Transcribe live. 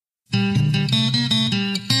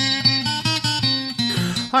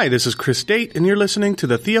Hi, this is Chris Date, and you're listening to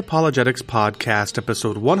the Theapologetics Podcast,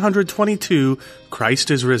 episode 122, Christ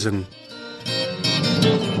is Risen.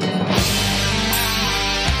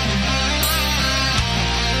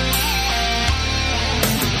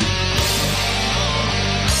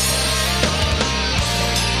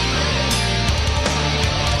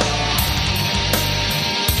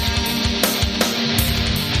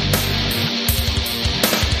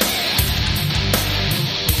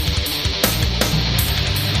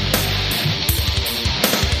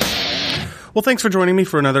 Well, thanks for joining me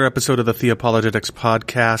for another episode of the Theapologetics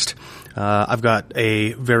Podcast. I've got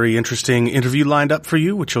a very interesting interview lined up for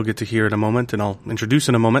you, which you'll get to hear in a moment, and I'll introduce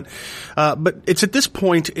in a moment. But it's at this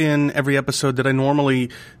point in every episode that I normally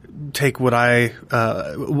take what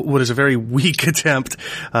is a very weak attempt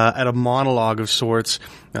at a monologue of sorts.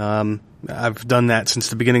 I've done that since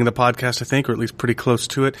the beginning of the podcast, I think, or at least pretty close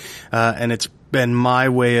to it. And it's been my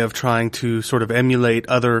way of trying to sort of emulate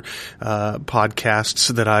other podcasts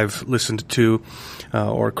that I've listened to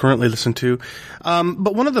or currently listen to.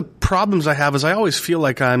 But one of the problems I have is I always feel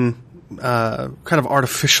like I'm kind of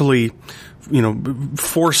artificially,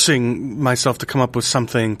 forcing myself to come up with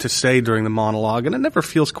something to say during the monologue, and it never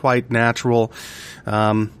feels quite natural.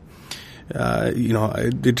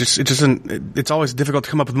 It's always difficult to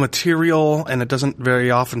come up with material, and it doesn't very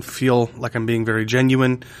often feel like I'm being very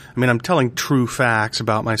genuine. I mean, I'm telling true facts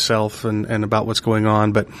about myself and about what's going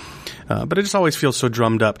on, but it just always feels so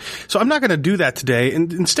drummed up. So I'm not going to do that today.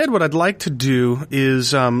 And instead, what I'd like to do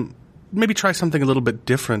is, maybe try something a little bit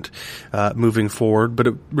different, moving forward, but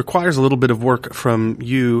it requires a little bit of work from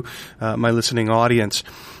you, my listening audience.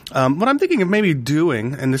 What I'm thinking of maybe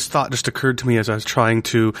doing, and this thought just occurred to me as I was trying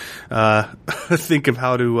to think of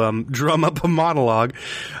how to drum up a monologue.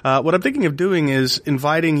 What I'm thinking of doing is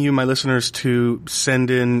inviting you, my listeners, to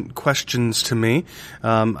send in questions to me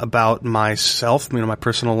about myself, my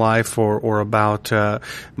personal life, or about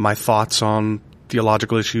my thoughts on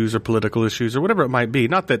theological issues or political issues or whatever it might be.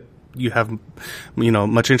 Not that you have,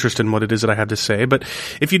 much interest in what it is that I have to say. But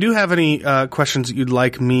if you do have any questions that you'd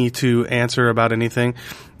like me to answer about anything,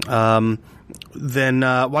 then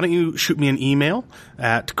why don't you shoot me an email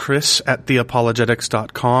at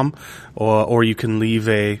chris@theapologetics.com, or you can leave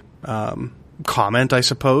a comment, I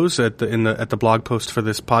suppose, at the blog post for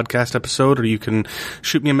this podcast episode, or you can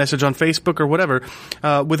shoot me a message on Facebook or whatever,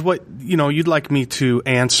 with what you'd like me to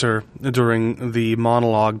answer during the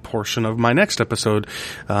monologue portion of my next episode,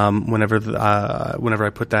 whenever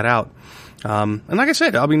I put that out. And like I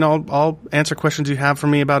said, I'll answer questions you have for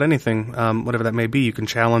me about anything, whatever that may be. You can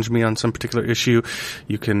challenge me on some particular issue.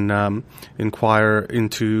 You can inquire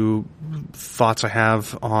into thoughts I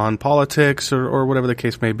have on politics or whatever the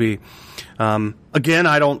case may be. Again,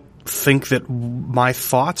 I don't think that my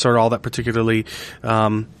thoughts are all that particularly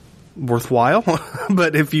worthwhile,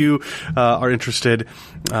 but if you are interested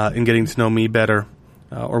in getting to know me better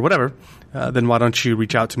or whatever, then why don't you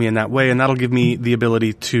reach out to me in that way, and that'll give me the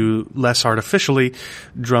ability to less artificially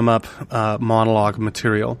drum up monologue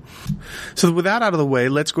material. So with that out of the way,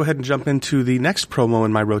 let's go ahead and jump into the next promo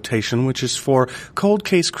in my rotation, which is for Cold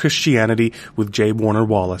Case Christianity with J. Warner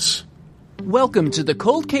Wallace. Welcome to the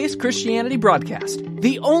Cold Case Christianity broadcast,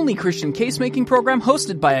 the only Christian case-making program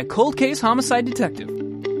hosted by a cold case homicide detective.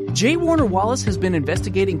 J. Warner Wallace has been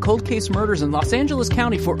investigating cold case murders in Los Angeles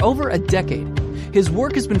County for over a decade. His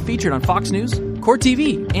work has been featured on Fox News, Court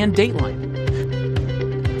TV, and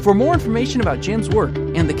Dateline. For more information about Jim's work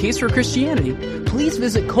and the case for Christianity, please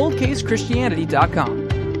visit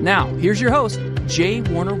coldcasechristianity.com. Now, here's your host, J.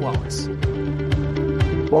 Warner Wallace.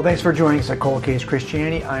 Well, thanks for joining us at Cold Case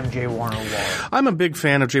Christianity. I'm J. Warner Wallace. I'm a big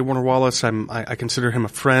fan of J. Warner Wallace. I consider him a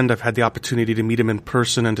friend. I've had the opportunity to meet him in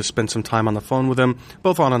person and to spend some time on the phone with him,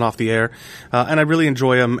 both on and off the air. And I really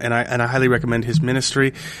enjoy him, and I highly recommend his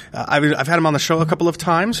ministry. I've had him on the show a couple of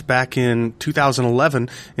times. Back in 2011,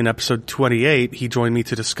 in episode 28, he joined me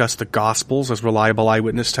to discuss the Gospels as reliable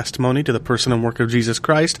eyewitness testimony to the person and work of Jesus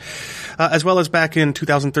Christ, as well as back in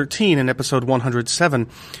 2013 in episode 107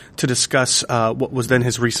 to discuss what was then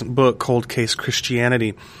his recent book, Cold Case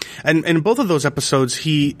Christianity. And in both of those episodes,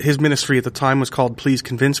 his ministry at the time was called Please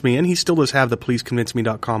Convince Me, and he still does have the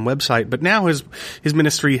pleaseconvinceme.com website, but now his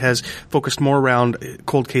ministry has focused more around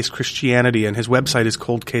Cold Case Christianity, and his website is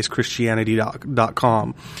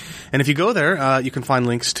coldcasechristianity.com. And if you go there, you can find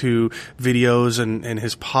links to videos and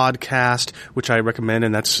his podcast, which I recommend,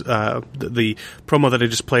 and that's the promo that I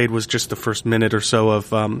just played was just the first minute or so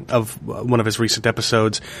of one of his recent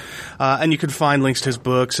episodes. And you can find links to his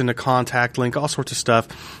books and a contact link, all sorts of stuff.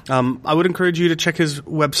 I would encourage you to check his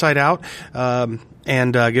website out.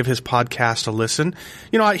 and give his podcast a listen.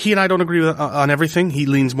 You know, he and I don't agree on everything. He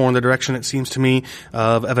leans more in the direction, it seems to me,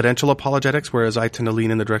 of evidential apologetics, whereas I tend to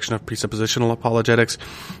lean in the direction of presuppositional apologetics.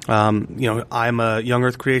 You know, I'm a young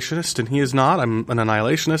earth creationist, and he is not. I'm an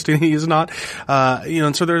annihilationist, and he is not. You know,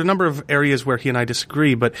 and so there are a number of areas where he and I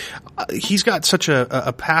disagree, but he's got such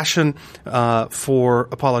a passion for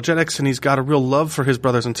apologetics, and he's got a real love for his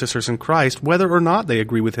brothers and sisters in Christ, whether or not they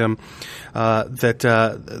agree with him, that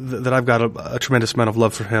I've got a tremendous amount of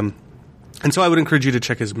love for him. And so I would encourage you to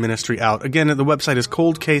check his ministry out. Again, the website is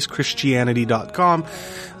coldcasechristianity.com.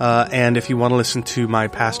 And if you want to listen to my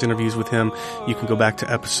past interviews with him, you can go back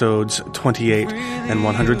to episodes 28 and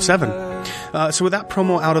 107. So with that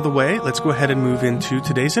promo out of the way, let's go ahead and move into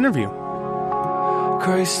today's interview.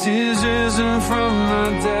 Christ is risen from the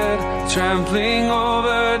dead, trampling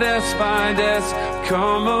over death by death.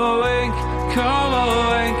 Come awake, come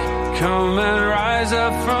awake. Come and rise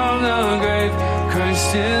up from the grave.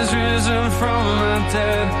 Christ is risen from the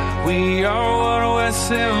dead. We are one with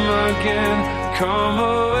him again. Come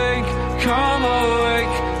awake, come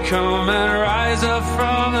awake. Come and rise up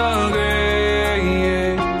from the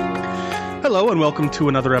grave. Hello and welcome to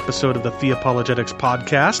another episode of the Theapologetics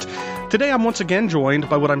Podcast. Today I'm once again joined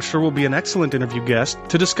by what I'm sure will be an excellent interview guest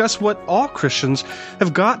to discuss what all Christians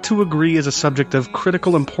have got to agree is a subject of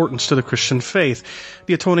critical importance to the Christian faith,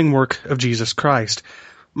 the atoning work of Jesus Christ.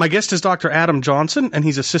 My guest is Dr. Adam Johnson, and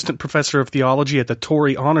he's Assistant Professor of Theology at the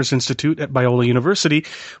Torrey Honors Institute at Biola University,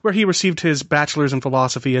 where he received his Bachelor's in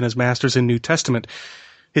Philosophy and his Master's in New Testament.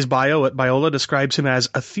 His bio at Biola describes him as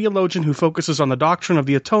a theologian who focuses on the doctrine of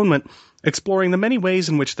the atonement, exploring the many ways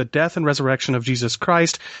in which the death and resurrection of Jesus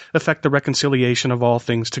Christ affect the reconciliation of all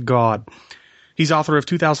things to God. He's author of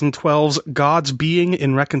 2012's God's Being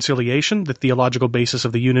in Reconciliation, the theological basis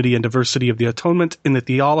of the unity and diversity of the atonement in the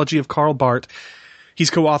theology of Karl Barth. He's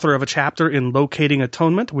co-author of a chapter in Locating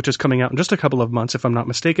Atonement, which is coming out in just a couple of months, if I'm not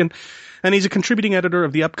mistaken. And he's a contributing editor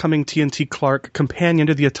of the upcoming T&T Clark Companion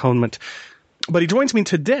to the Atonement. But he joins me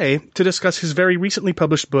today to discuss his very recently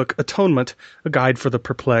published book, Atonement, A Guide for the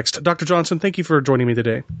Perplexed. Dr. Johnson, thank you for joining me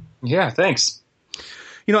today. Yeah, thanks.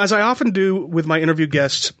 You know, as I often do with my interview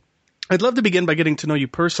guests, I'd love to begin by getting to know you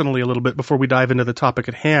personally a little bit before we dive into the topic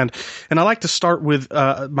at hand. And I like to start with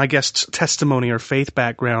my guest's testimony or faith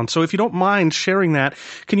background. So if you don't mind sharing that,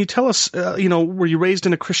 can you tell us, were you raised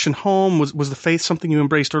in a Christian home? Was the faith something you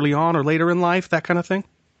embraced early on or later in life, that kind of thing?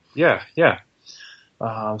 Yeah.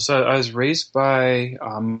 So I was raised by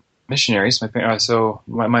missionaries.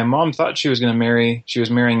 My mom thought she was going to marry. She was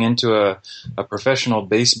marrying into a professional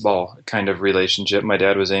baseball kind of relationship. My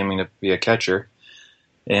dad was aiming to be a catcher.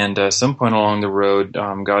 And at some point along the road,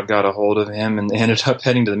 God got a hold of him and they ended up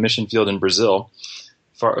heading to the mission field in Brazil.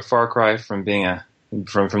 Far cry from being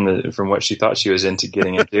from what she thought she was into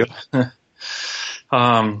getting into.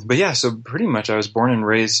 But yeah, so pretty much I was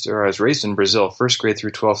raised in Brazil, 1st grade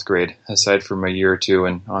through 12th grade, aside from a year or two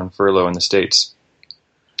on furlough in the States.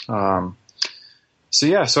 So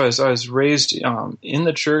I was raised in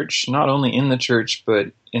the church, not only in the church,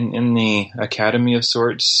 but in the academy of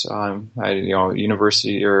sorts.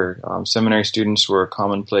 University or seminary students were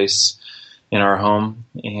commonplace in our home,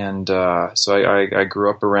 and so I grew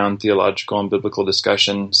up around theological and biblical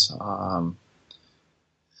discussions.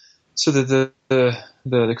 So the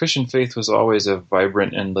Christian faith was always a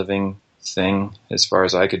vibrant and living thing, as far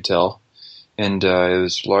as I could tell, and it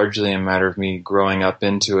was largely a matter of me growing up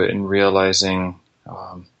into it and realizing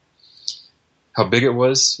how big it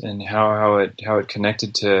was and how it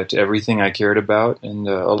connected to everything I cared about. And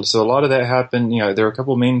so a lot of that happened. There were a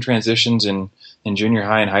couple of main transitions in junior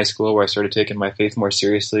high and high school where I started taking my faith more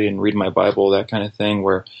seriously and reading my Bible, that kind of thing,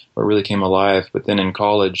 where it really came alive. But then in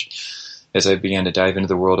college, as I began to dive into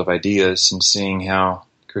the world of ideas and seeing how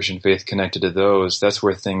Christian faith connected to those, that's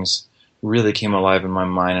where things really came alive in my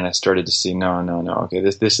mind, and I started to see, no, okay,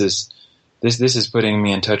 this is putting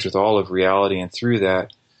me in touch with all of reality, and through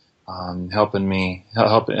that, helping me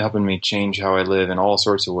change how I live in all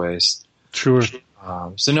sorts of ways. Sure.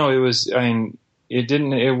 So no, it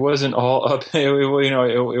wasn't all up,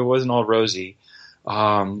 it wasn't all rosy.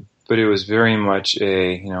 But it was very much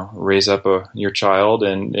raise up your child,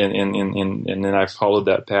 and then I followed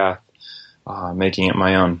that path, making it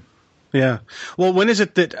my own. Yeah. Well, when is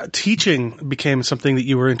it that teaching became something that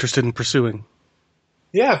you were interested in pursuing?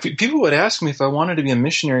 Yeah, people would ask me if I wanted to be a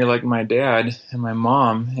missionary like my dad and my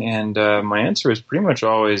mom, and my answer is pretty much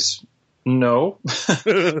always no.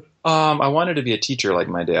 I wanted to be a teacher like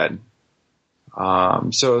my dad.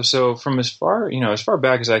 So from as far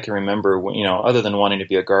back as I can remember, other than wanting to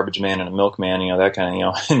be a garbage man and a milkman, that kind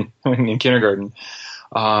of, in kindergarten,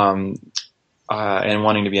 and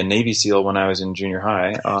wanting to be a Navy SEAL when I was in junior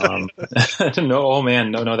high. No,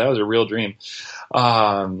 that was a real dream.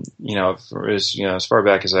 As far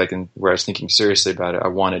back as I can, where I was thinking seriously about it, I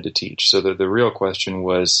wanted to teach. So the real question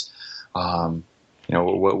was,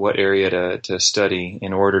 what area to study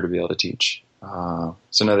in order to be able to teach.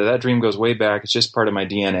 So no, that dream goes way back. It's just part of my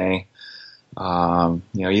DNA.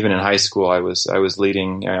 Even in high school, I was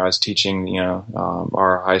teaching,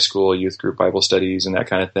 our high school youth group Bible studies and that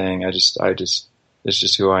kind of thing. It's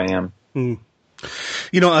just who I am. Mm.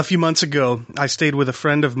 A few months ago, I stayed with a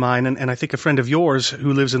friend of mine, and I think a friend of yours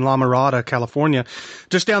who lives in La Mirada, California,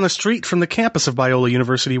 just down the street from the campus of Biola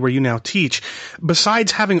University where you now teach.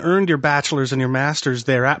 Besides having earned your bachelor's and your master's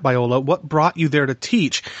there at Biola, what brought you there to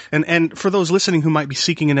teach? And for those listening who might be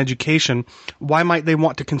seeking an education, why might they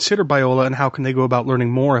want to consider Biola, and how can they go about learning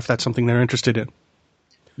more if that's something they're interested in?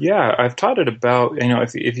 Yeah, I've taught it about,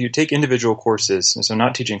 if you take individual courses, and so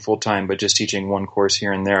not teaching full-time, but just teaching one course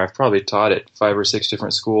here and there, I've probably taught at 5 or 6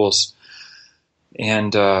 different schools.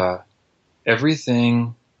 And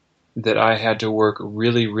everything that I had to work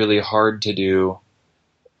really, really hard to do,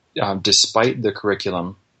 despite the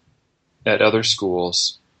curriculum at other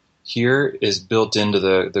schools, here is built into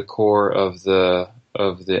the core of the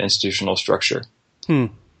institutional structure.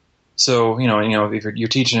 So, if you're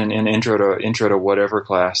teaching an intro to whatever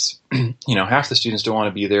class, half the students don't want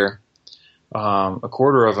to be there. A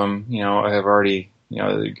quarter of them, have already,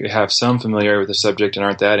 have some familiarity with the subject and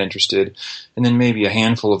aren't that interested. And then maybe a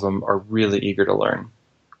handful of them are really eager to learn.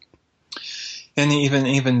 And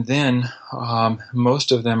even then,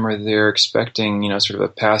 most of them are there expecting, sort of a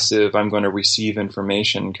passive, I'm going to receive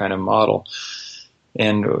information kind of model.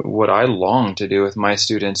 And what I long to do with my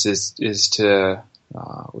students is to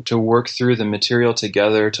work through the material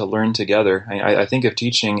together, to learn together. I think of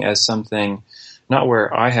teaching as something, not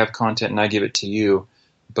where I have content and I give it to you,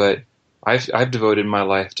 but I've devoted my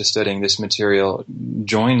life to studying this material.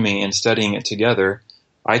 Join me in studying it together.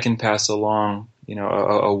 I can pass along,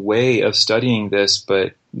 a way of studying this,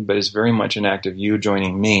 but it's very much an act of you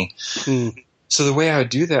joining me. So the way I would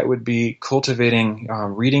do that would be cultivating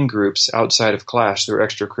reading groups outside of class through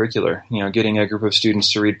extracurricular, getting a group of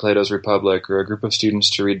students to read Plato's Republic or a group of students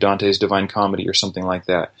to read Dante's Divine Comedy or something like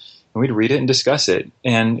that. And we'd read it and discuss it.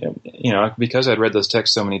 And, because I'd read those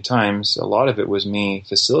texts so many times, a lot of it was me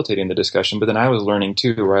facilitating the discussion, but then I was learning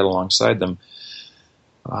too right alongside them.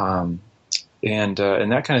 And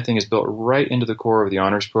that kind of thing is built right into the core of the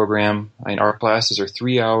honors program. Our classes are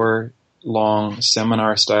 3-hour long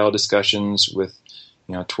seminar-style discussions with,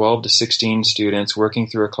 12 to 16 students working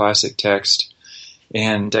through a classic text,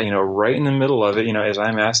 and right in the middle of it, as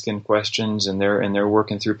I'm asking questions and they're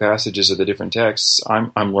working through passages of the different texts,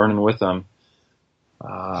 I'm learning with them.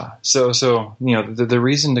 So the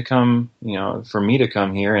reason to come, for me to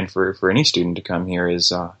come here and for any student to come here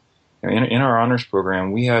is, in our honors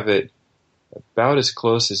program, we have it about as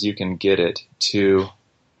close as you can get it to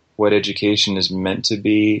what education is meant to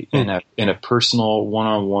be in a personal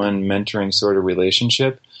one-on-one mentoring sort of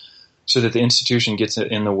relationship, so that the institution gets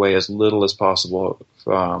in the way as little as possible,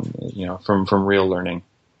 from real learning.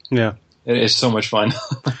 Yeah. It's so much fun.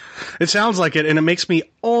 It sounds like it, and it makes me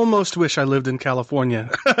almost wish I lived in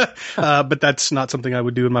California. But that's not something I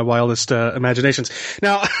would do in my wildest imaginations.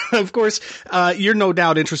 Now, of course, you're no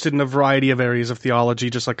doubt interested in a variety of areas of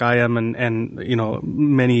theology, just like I am, and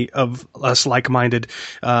many of us like-minded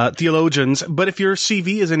theologians. But if your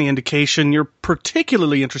CV is any indication, you're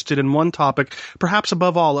particularly interested in one topic, perhaps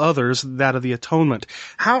above all others, that of the atonement.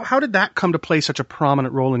 How did that come to play such a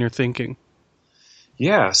prominent role in your thinking?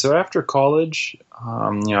 Yeah, so after college,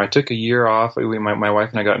 I took a year off. My wife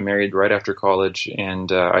and I got married right after college,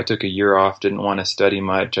 and I took a year off, didn't want to study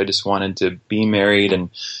much. I just wanted to be married and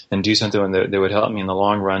do something that would help me in the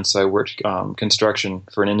long run. So I worked construction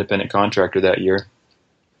for an independent contractor that year.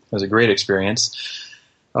 It was a great experience.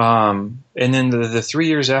 And then the 3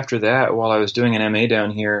 years after that, while I was doing an MA down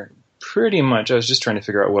here, pretty much I was just trying to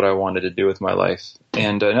figure out what I wanted to do with my life.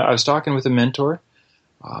 And I was talking with a mentor,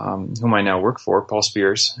 whom I now work for, Paul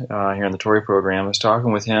Spears, here in the Torrey program. I was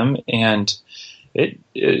talking with him, and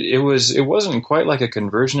it wasn't quite like a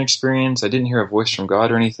conversion experience. I didn't hear a voice from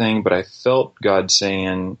God or anything, but I felt God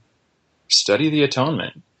saying, study the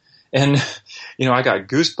atonement. And, I got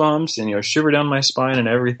goosebumps and, shiver down my spine and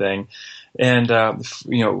everything. And,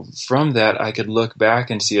 from that, I could look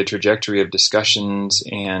back and see a trajectory of discussions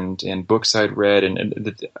and books I'd read.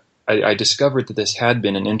 And I discovered that this had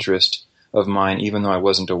been an interest of mine, even though I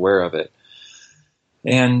wasn't aware of it.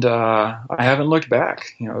 And I haven't looked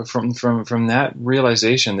back, from that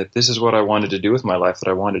realization that this is what I wanted to do with my life, that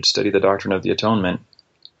I wanted to study the doctrine of the atonement.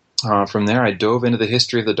 From there, I dove into the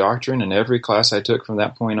history of the doctrine, and every class I took from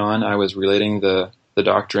that point on, I was relating the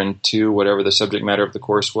doctrine to whatever the subject matter of the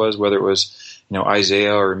course was, whether it was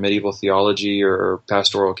Isaiah or medieval theology or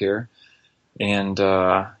pastoral care. And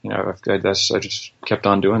I just kept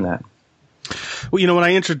on doing that. Well, when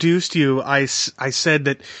I introduced you, I said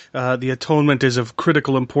that the atonement is of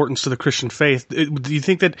critical importance to the Christian faith. Do you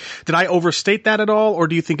think did I overstate that at all, or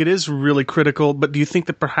do you think it is really critical, but do you think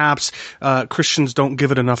that perhaps Christians don't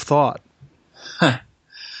give it enough thought?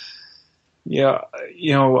 Yeah,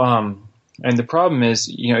 and the problem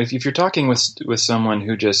is, if you're talking with someone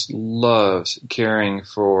who just loves caring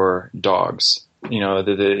for dogs,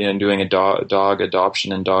 doing a dog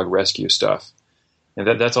adoption and dog rescue stuff, and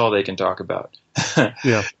that's all they can talk about.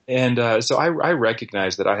 Yeah. And so I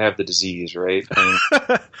recognize that I have the disease, right?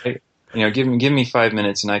 I mean, give me 5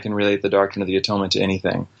 minutes and I can relate the doctrine of the atonement to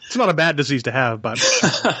anything. It's not a bad disease to have, but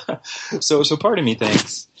so part of me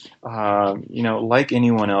thinks, like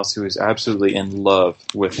anyone else who is absolutely in love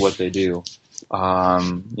with what they do,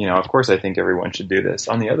 of course I think everyone should do this.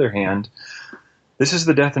 On the other hand, this is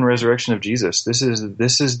the death and resurrection of Jesus. This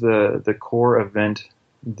is the core event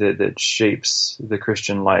that shapes the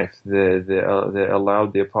Christian life, that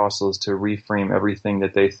allowed the apostles to reframe everything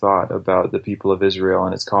that they thought about the people of Israel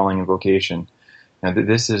and its calling and vocation. Now,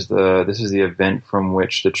 this is the event from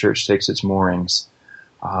which the church takes its moorings.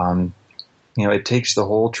 It takes the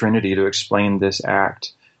whole Trinity to explain this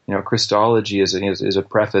act. Christology is a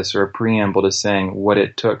preface or a preamble to saying what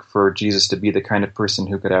it took for Jesus to be the kind of person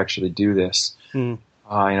who could actually do this. Hmm.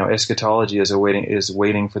 Eschatology is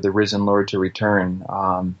waiting for the risen Lord to return.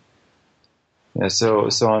 So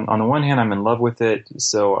on the one hand, I'm in love with it.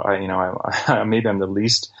 So maybe I'm the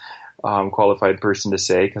least qualified person to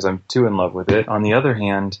say because I'm too in love with it. On the other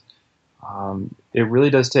hand, it really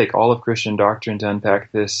does take all of Christian doctrine to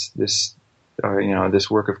unpack this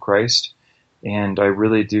work of Christ. And I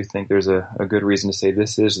really do think there's a good reason to say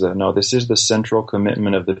this is the central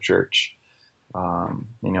commitment of the church.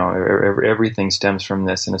 Everything stems from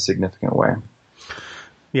this in a significant way.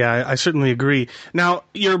 Yeah, I certainly agree. Now,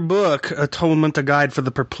 your book, Atonement, A Guide for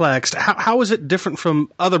the Perplexed, how is it different from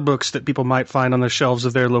other books that people might find on the shelves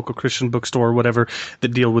of their local Christian bookstore or whatever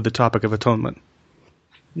that deal with the topic of atonement?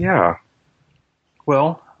 Yeah.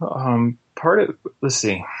 Well, let's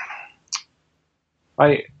see.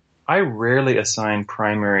 I rarely assign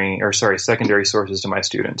secondary sources to my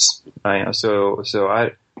students. So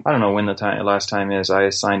I don't know when the last time is I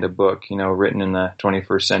assigned a book, written in the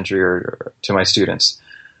 21st century or to my students.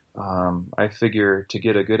 I figure to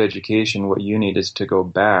get a good education, what you need is to go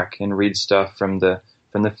back and read stuff from the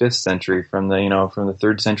 5th century, from the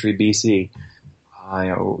 3rd century BC,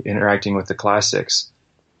 interacting with the classics.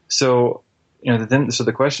 So, so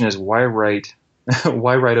the question is, why write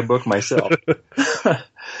a book myself?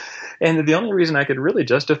 And the only reason I could really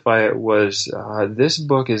justify it was this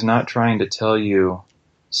book is not trying to tell you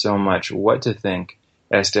so much what to think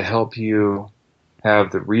as to help you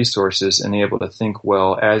have the resources and able to think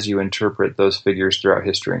well as you interpret those figures throughout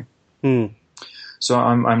history. So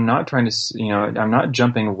I'm not trying to, I'm not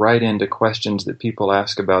jumping right into questions that people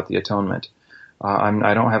ask about the atonement.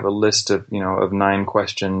 I don't have a list of 9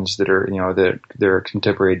 questions that are, that there are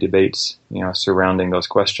contemporary debates, surrounding those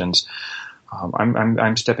questions.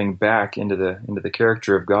 I'm stepping back into the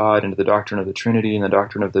character of God, into the doctrine of the Trinity and the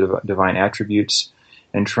doctrine of the divine attributes,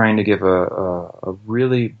 and trying to give a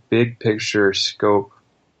really big picture scope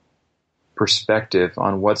perspective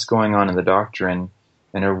on what's going on in the doctrine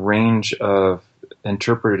and a range of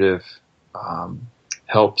interpretive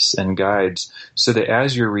helps and guides, so that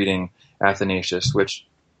as you're reading Athanasius, which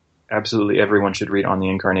absolutely everyone should read on the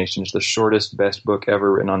Incarnation, it's the shortest, best book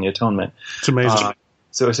ever written on the Atonement. It's amazing.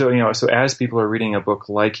 So as people are reading a book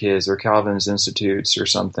like his or Calvin's Institutes or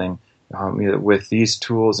something, with these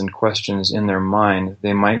tools and questions in their mind,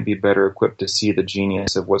 they might be better equipped to see the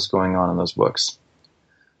genius of what's going on in those books.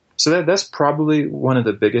 So that's probably one of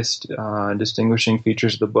the biggest distinguishing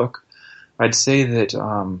features of the book. I'd say that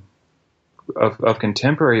of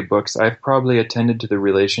contemporary books, I've probably attended to the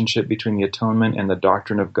relationship between the atonement and the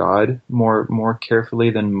doctrine of God more carefully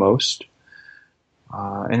than most.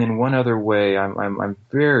 And in one other way, I'm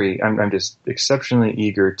just exceptionally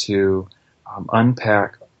eager to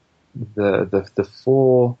unpack the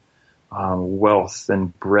full wealth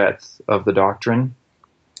and breadth of the doctrine.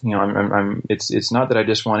 It's not that I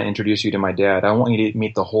just want to introduce you to my dad. I want you to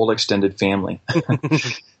meet the whole extended family.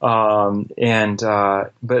 But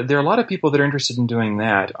there are a lot of people that are interested in doing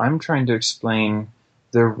that. I'm trying to explain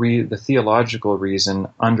the theological reason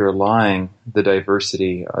underlying the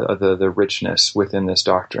diversity, the richness within this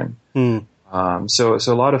doctrine. So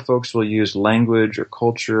a lot of folks will use language or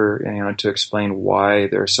culture, to explain why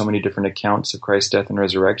there are so many different accounts of Christ's death and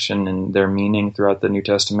resurrection and their meaning throughout the New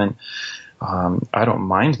Testament. I don't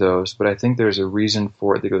mind those, but I think there's a reason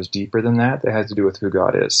for it that goes deeper than that has to do with who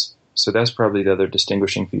God is. So that's probably the other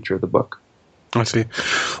distinguishing feature of the book. I see.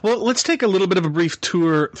 Well, let's take a little bit of a brief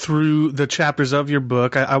tour through the chapters of your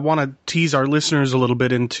book. I want to tease our listeners a little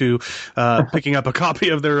bit into picking up a copy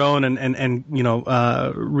of their own and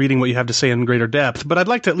reading what you have to say in greater depth. But I'd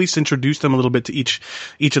like to at least introduce them a little bit to each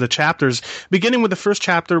of the chapters, beginning with the first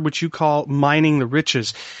chapter, which you call Mining the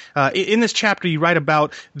Riches. In this chapter, you write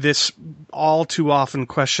about this all too often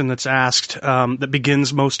question that's asked that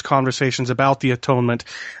begins most conversations about the atonement.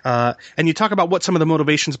 And you talk about what some of the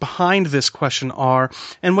motivations behind this question are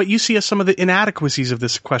and what you see as some of the inadequacies of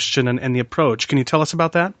this question and the approach. Can you tell us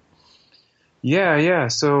about that? Yeah.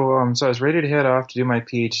 So I was ready to head off to do my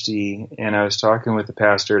PhD, and I was talking with the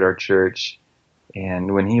pastor at our church,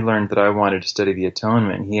 and when he learned that I wanted to study the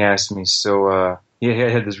atonement, he asked me, he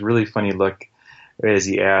had this really funny look as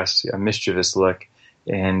he asked, a mischievous look,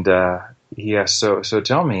 and he asked, so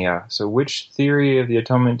tell me, so which theory of the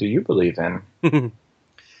atonement do you believe in?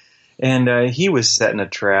 And he was setting a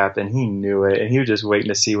trap, and he knew it, and he was just waiting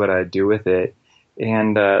to see what I'd do with it.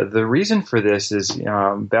 And the reason for this is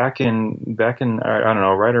back in I don't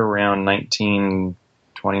know, right around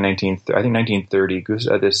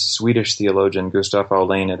 1930, this Swedish theologian Gustaf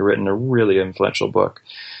Aulén had written a really influential book,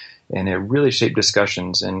 and it really shaped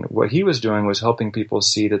discussions. And what he was doing was helping people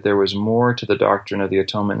see that there was more to the doctrine of the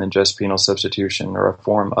atonement than just penal substitution or a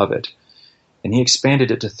form of it. And he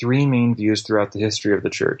expanded it to three main views throughout the history of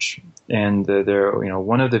the church. And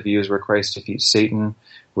one of the views where Christ defeats Satan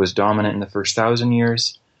was dominant in the first 1,000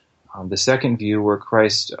 years. The second view, where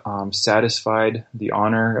Christ satisfied the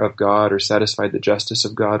honor of God or satisfied the justice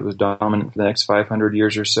of God, was dominant for the next 500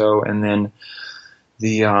 years or so. And then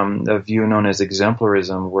the view known as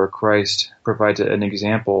exemplarism, where Christ provides an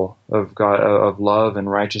example of God, of love and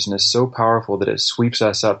righteousness so powerful that it sweeps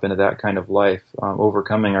us up into that kind of life,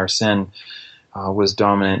 overcoming our sin, was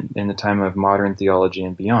dominant in the time of modern theology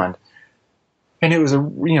and beyond. And it was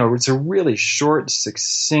it's a really short,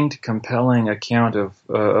 succinct, compelling account of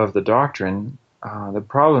the doctrine. The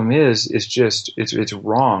problem is it's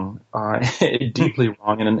wrong, deeply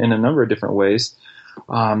wrong in a number of different ways.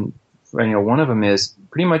 One of them is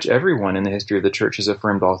pretty much everyone in the history of the church has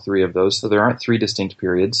affirmed all three of those, so there aren't three distinct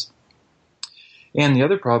periods. And the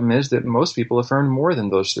other problem is that most people affirmed more than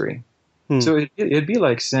those three. So it'd be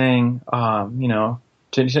like saying,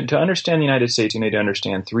 to understand the United States, you need to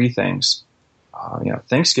understand three things: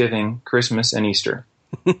 Thanksgiving, Christmas, and Easter.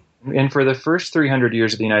 And for the first 300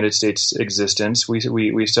 years of the United States' existence,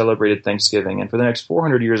 we celebrated Thanksgiving, and for the next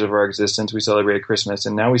 400 years of our existence, we celebrated Christmas,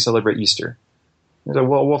 and now we celebrate Easter. So,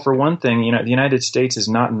 well, for one thing, the United States is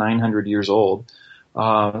not 900 years old,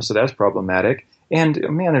 so that's problematic. And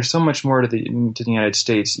man, there's so much more to the United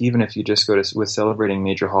States, even if you just go with celebrating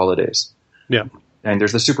major holidays. Yeah, and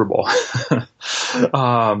there's the Super Bowl.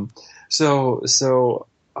 So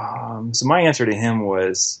my answer to him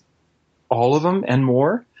was all of them and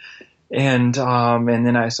more. And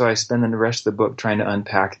then I spend the rest of the book trying to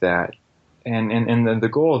unpack that. And the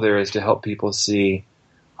goal there is to help people see,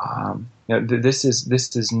 this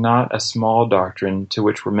is not a small doctrine to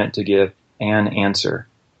which we're meant to give an answer.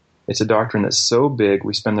 It's a doctrine that's so big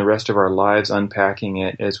we spend the rest of our lives unpacking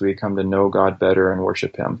it as we come to know God better and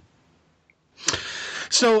worship Him.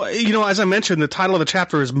 So, as I mentioned, the title of the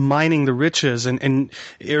chapter is Mining the Riches, and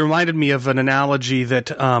it reminded me of an analogy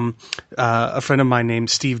that a friend of mine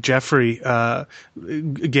named Steve Jeffrey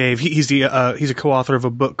gave. He's a co-author of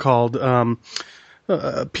a book called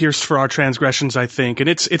Pierced for Our Transgressions, I think, and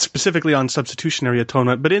it's specifically on substitutionary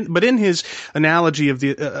atonement. But in his analogy of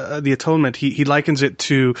the atonement, he likens it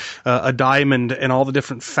to a diamond and all the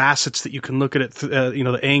different facets that you can look at it,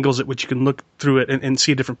 the angles at which you can look through it and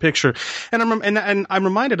see a different picture. And I'm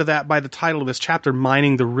reminded of that by the title of this chapter,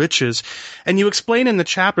 Mining the Riches. And you explain in the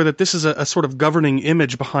chapter that this is a sort of governing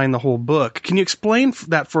image behind the whole book. Can you explain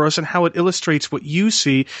that for us and how it illustrates what you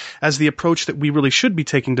see as the approach that we really should be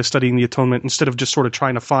taking to studying the atonement instead of just sort of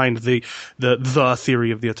trying to find the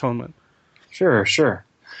theory of the atonement? Sure.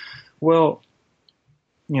 Well,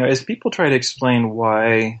 as people try to explain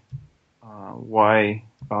why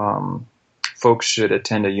folks should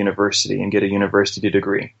attend a university and get a university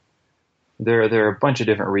degree, there are a bunch of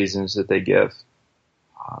different reasons that they give.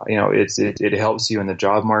 It helps you in the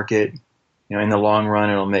job market. In the long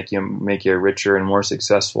run, it'll make you richer and more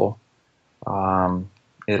successful.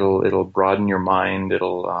 It'll broaden your mind.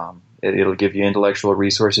 It'll give you intellectual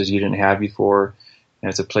resources you didn't have before. And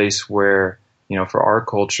it's a place where, for our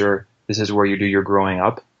culture, This is where you do your growing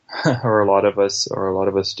up, or a lot of us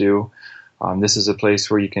do. This is a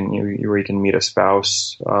place where you can meet a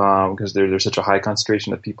spouse, because there's such a high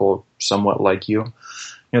concentration of people somewhat like you.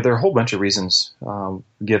 There are a whole bunch of reasons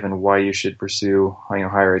given why you should pursue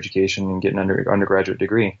higher education and get an undergraduate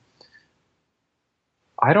degree.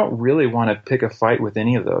 I don't really want to pick a fight with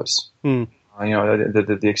any of those.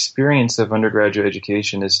 The experience of undergraduate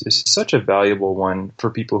education is such a valuable one for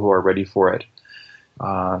people who are ready for it.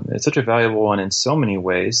 It's such a valuable one in so many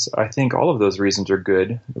ways. I think all of those reasons are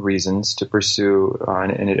good reasons to pursue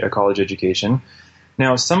a college education.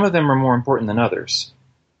 Now, some of them are more important than others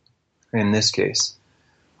in this case.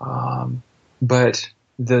 But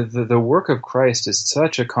the work of Christ is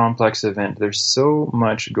such a complex event. There's so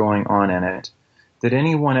much going on in it that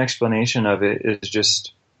any one explanation of it is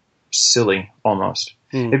just silly, almost.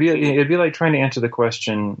 It'd be like trying to answer the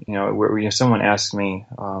question, where someone asks me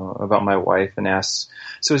about my wife and asks,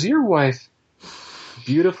 "So is your wife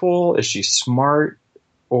beautiful? Is she smart?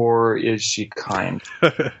 Or is she kind?"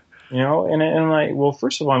 And I'm like, well,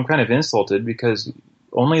 first of all, I'm kind of insulted because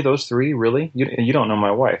only those three, really? You don't know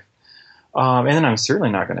my wife. And then I'm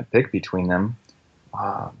certainly not going to pick between them.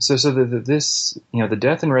 The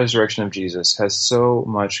death and resurrection of Jesus has so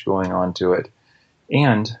much going on to it.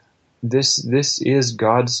 And this is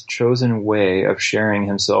God's chosen way of sharing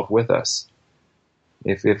himself with us.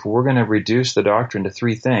 If we're going to reduce the doctrine to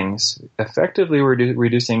three things, effectively we're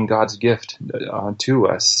reducing God's gift to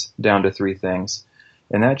us down to three things.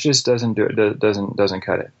 And that just doesn't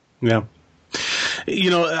cut it. Yeah.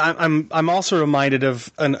 I'm also reminded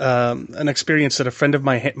of an experience that a friend of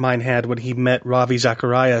mine had when he met Ravi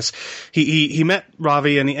Zacharias. He met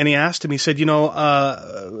Ravi and he asked him. He said, you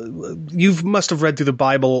must have read through the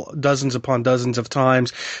Bible dozens upon dozens of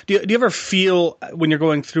times. Do you ever feel when you're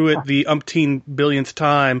going through it the umpteen billionth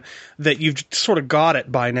time that you've sort of got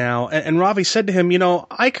it by now? And Ravi said to him,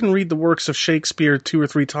 I can read the works of Shakespeare 2 or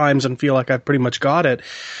 3 times and feel like I've pretty much got it.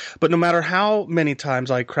 But no matter how many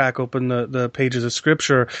times I crack open the pages of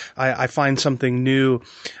Scripture, I find something new,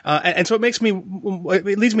 and so it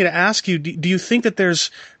leads me to ask you: do you think that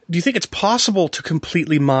do you think it's possible to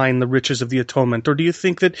completely mine the riches of the atonement, or do you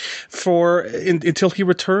think that until he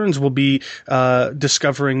returns, we'll be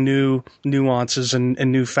discovering new nuances and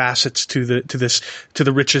new facets to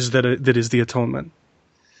the riches that is the atonement?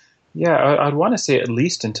 Yeah, I'd want to say at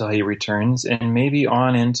least until he returns, and maybe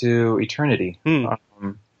on into eternity. And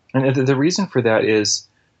the reason for that is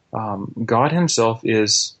God himself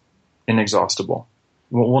is inexhaustible.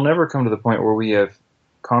 We'll never come to the point where we have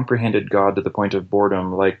comprehended God to the point of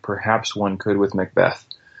boredom like perhaps one could with Macbeth.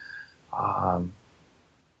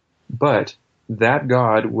 But that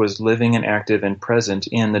God was living and active and present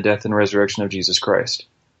in the death and resurrection of Jesus Christ.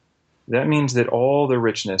 That means that all the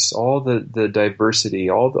richness, all the diversity,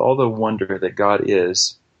 all the wonder that God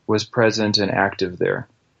is was present and active there.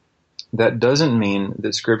 That doesn't mean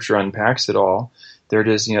that Scripture unpacks it all. There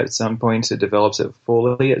is, at some points it develops it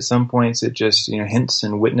fully. At some points it just, hints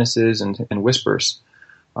and witnesses and whispers,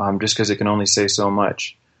 just because it can only say so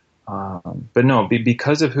much. But no,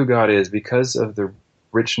 because of who God is, because of the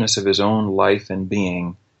richness of his own life and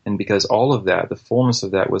being, and because all of that, the fullness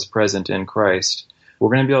of that was present in Christ, we're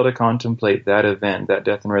going to be able to contemplate that event, that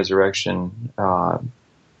death and resurrection,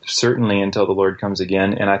 certainly until the Lord comes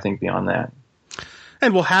again, and I think beyond that.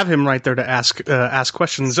 And we'll have him right there to ask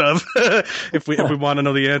questions of if we want to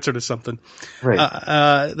know the answer to something.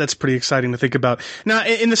 Right. That's pretty exciting to think about. Now,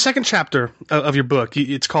 in the second chapter of your book,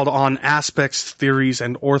 it's called On Aspects, Theories,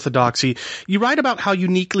 and Orthodoxy. You write about how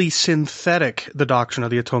uniquely synthetic the doctrine of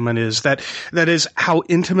the atonement is. That is how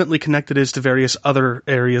intimately connected it is to various other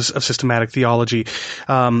areas of systematic theology.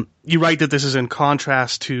 You write that this is in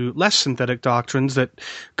contrast to less synthetic doctrines that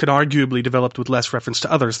could arguably developed with less reference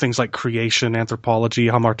to others, things like creation, anthropology,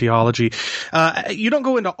 hamartiology. You don't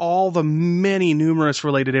go into all the many numerous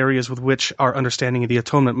related areas with which our understanding of the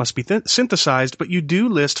atonement must be synthesized, but you do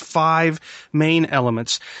list 5 main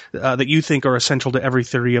elements that you think are essential to every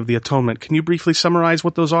theory of the atonement. Can you briefly summarize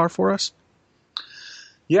what those are for us?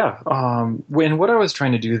 Yeah, and what I was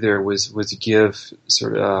trying to do there was give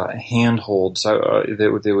sort of handholds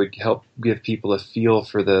that would help give people a feel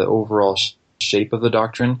for the overall shape of the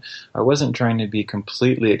doctrine. I wasn't trying to be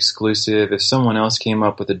completely exclusive. If someone else came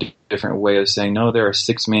up with a different way of saying, no, there are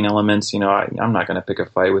 6 main elements, I'm not going to pick a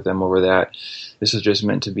fight with them over that. This was just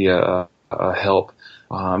meant to be a help.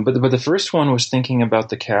 But the first one was thinking about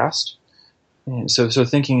the cast. And so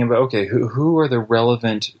thinking about, okay, who are the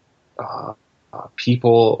relevant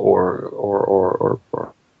people or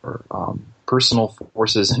personal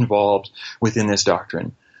forces involved within this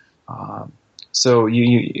doctrine. So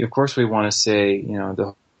you of course we want to say,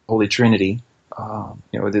 the Holy Trinity.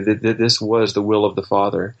 This was the will of the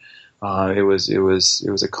Father. It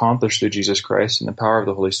was accomplished through Jesus Christ and the power of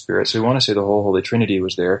the Holy Spirit. So we want to say the whole Holy Trinity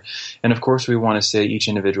was there, and of course we want to say each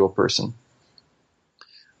individual person.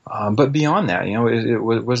 But beyond that,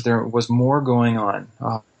 was more going on.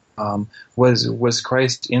 Was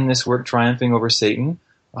Christ in this work triumphing over Satan?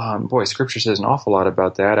 Scripture says an awful lot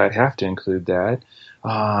about that. I'd have to include that.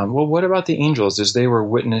 What about the angels as they were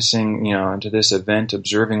witnessing, to this event,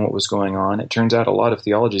 observing what was going on? It turns out a lot of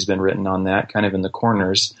theology has been written on that, kind of in the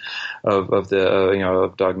corners of the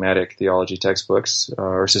of dogmatic theology textbooks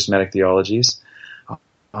or systematic theologies.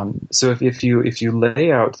 So if you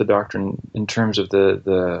lay out the doctrine in terms of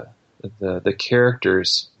the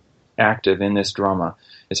characters active in this drama,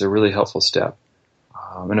 it's a really helpful step.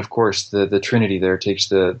 And of course, the Trinity there takes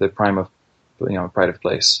the pride of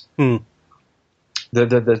place.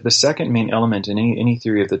 The second main element in any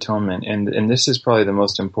theory of the atonement, and this is probably the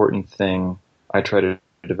most important thing I try to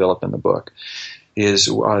develop in the book, is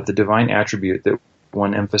the divine attribute that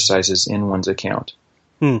one emphasizes in one's account.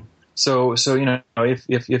 So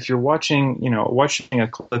if you're watching a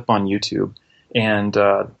clip on YouTube and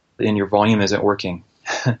your volume isn't working,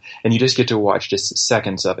 and you just get to watch just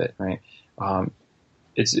seconds of it, right?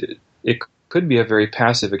 It could be a very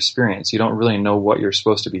passive experience. You don't really know what you're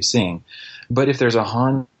supposed to be seeing. But if there's a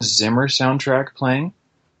Hans Zimmer soundtrack playing,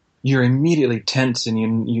 you're immediately tense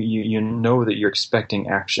and you know that you're expecting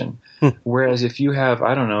action. Whereas if you have,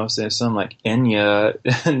 I don't know, say some like Enya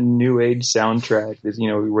New Age soundtrack,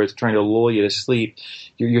 where it's trying to lull you to sleep,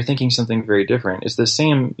 you're thinking something very different. It's the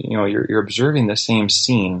same, you're observing the same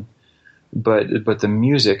scene, but the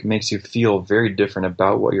music makes you feel very different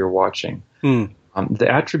about what you're watching.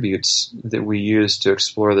 The attributes that we use to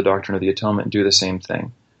explore the doctrine of the atonement do the same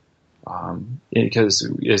thing. Because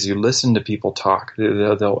as you listen to people talk,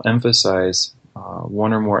 they'll emphasize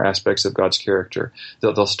one or more aspects of God's character.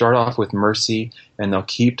 They'll start off with mercy, and they'll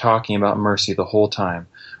keep talking about mercy the whole time.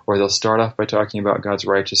 Or they'll start off by talking about God's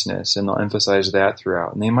righteousness, and they'll emphasize that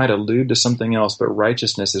throughout. And they might allude to something else, but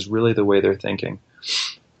righteousness is really the way they're thinking.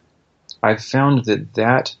 I've found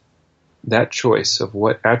that choice of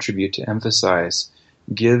what attribute to emphasize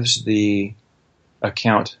gives the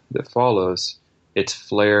account that follows its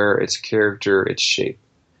flair, its character, its shape.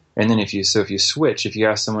 And then if you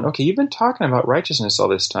ask someone, okay, you've been talking about righteousness all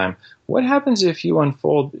this time, what happens if you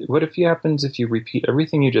repeat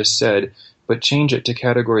everything you just said, but change it to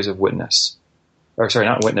categories of wisdom?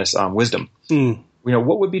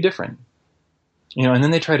 What would be different? And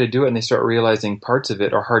then they try to do it and they start realizing parts of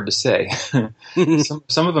it are hard to say.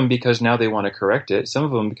 Some of them because now they want to correct it. Some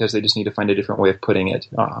of them because they just need to find a different way of putting it.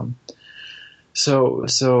 So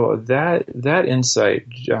that insight,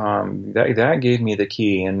 that gave me the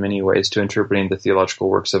key in many ways to interpreting the theological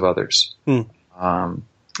works of others. And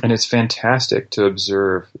it's fantastic to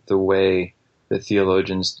observe the way that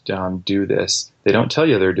theologians do this. They don't tell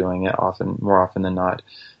you they're doing it more often than not,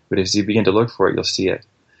 but as you begin to look for it, you'll see it.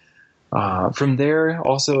 From there,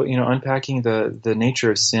 also, unpacking the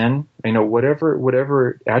nature of sin.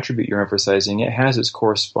 Whatever attribute you're emphasizing, it has its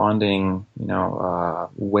corresponding,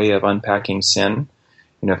 way of unpacking sin.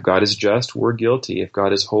 If God is just, we're guilty. If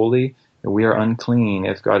God is holy, we are unclean.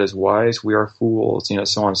 If God is wise, we are fools.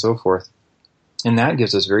 So on and so forth. And that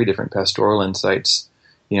gives us very different pastoral insights,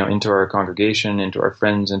 into our congregation, into our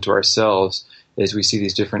friends, into ourselves, as we see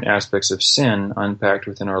these different aspects of sin unpacked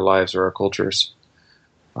within our lives or our cultures.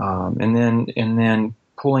 And then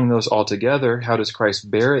pulling those all together, how does Christ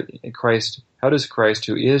bear it? How does Christ,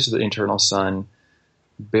 who is the eternal Son,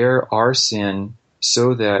 bear our sin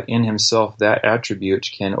so that in himself that attribute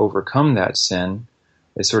can overcome that sin?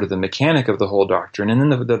 Is sort of the mechanic of the whole doctrine. And then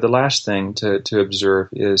the last thing to observe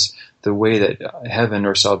is the way that heaven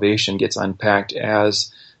or salvation gets unpacked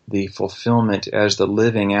as the fulfillment, as the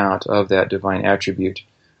living out of that divine attribute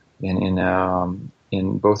in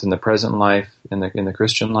both in the present life, in the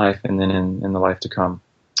Christian life, and then in the life to come.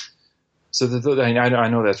 So I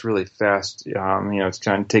know that's really fast. It's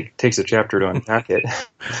takes a chapter to unpack it.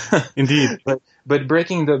 Indeed. But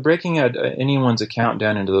breaking anyone's account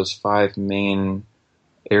down into those 5 main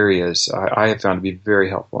areas, I have found to be very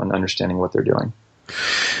helpful in understanding what they're doing.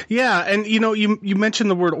 Yeah, and you mentioned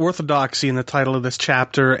the word orthodoxy in the title of this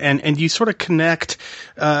chapter, and you sort of connect,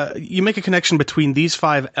 you make a connection between these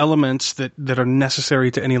 5 elements that are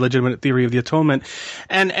necessary to any legitimate theory of the atonement,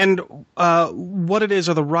 and what it is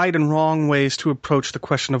are the right and wrong ways to approach the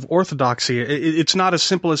question of orthodoxy. It's not as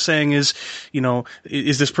simple as saying is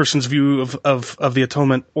this person's view of the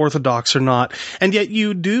atonement orthodox or not, and yet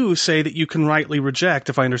you do say that you can rightly reject,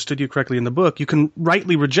 if I understood you correctly in the book, you can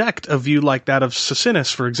rightly reject a view like that of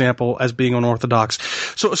Ursinus, for example, as being unorthodox.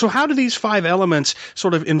 So how do these 5 elements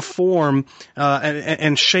sort of inform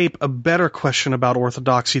and shape a better question about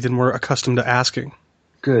orthodoxy than we're accustomed to asking?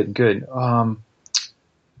 Good.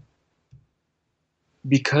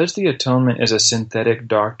 Because the atonement is a synthetic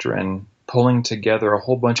doctrine, pulling together a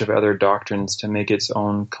whole bunch of other doctrines to make its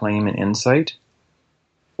own claim and insight,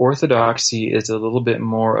 orthodoxy is a little bit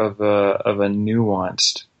more of a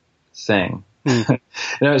nuanced thing.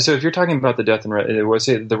 So if you're talking about the death and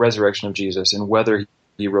the resurrection of Jesus and whether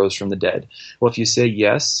he rose from the dead, well, if you say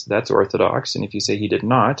yes, that's orthodox, and if you say he did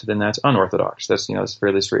not, then that's unorthodox. That's it's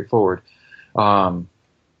fairly straightforward.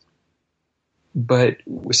 But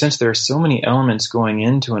since there are so many elements going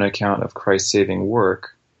into an account of Christ's saving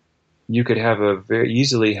work, you could very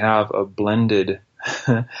easily have a blended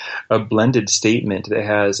statement that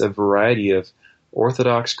has a variety of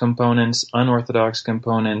orthodox components, unorthodox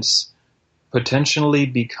components, potentially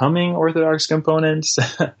becoming orthodox components.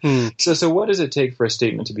 So what does it take for a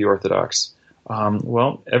statement to be orthodox?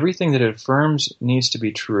 Well, everything that it affirms needs to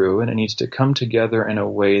be true, and it needs to come together in a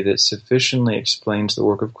way that sufficiently explains the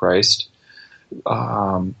work of Christ.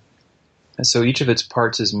 And so each of its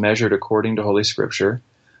parts is measured according to Holy Scripture.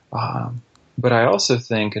 But I also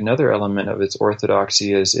think another element of its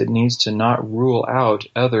orthodoxy is it needs to not rule out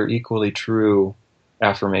other equally true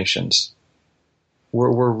affirmations.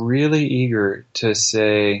 We're really eager to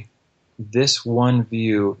say this one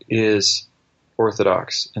view is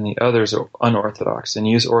orthodox and the others are unorthodox, and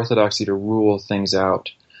use orthodoxy to rule things out.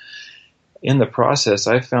 In the process,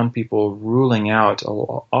 I've found people ruling out an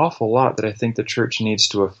awful lot that I think the church needs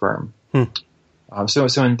to affirm.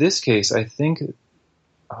 So in this case, I think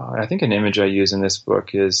an image I use in this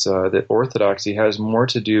book is that orthodoxy has more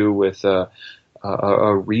to do with a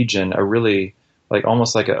region, a really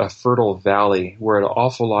almost like a fertile valley where an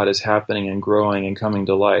awful lot is happening and growing and coming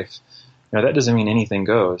to life. Now, that doesn't mean anything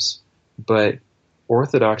goes, but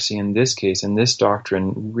orthodoxy in this case, in this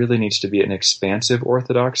doctrine, really needs to be an expansive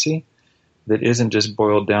orthodoxy that isn't just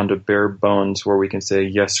boiled down to bare bones where we can say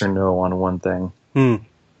yes or no on one thing.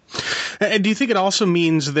 And do you think it also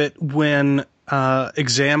means that when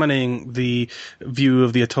examining the view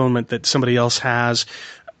of the atonement that somebody else has,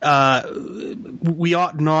 we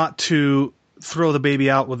ought not to throw the baby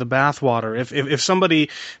out with the bathwater? If somebody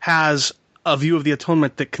has a view of the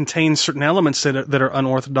atonement that contains certain elements that are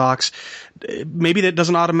unorthodox, maybe that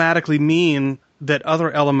doesn't automatically mean that other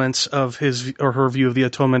elements of his or her view of the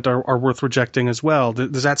atonement are worth rejecting as well.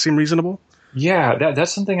 Does that seem reasonable? Yeah,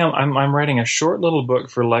 that's something I'm writing a short little book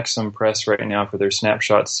for Lexham Press right now for their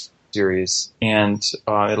Snapshots series, and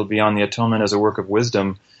it'll be on the atonement as a work of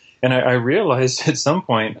wisdom. And I realized at some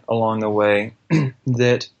point along the way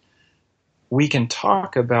that we can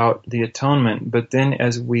talk about the atonement, but then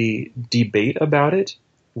as we debate about it,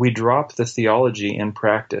 we drop the theology in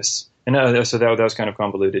practice. And so that was kind of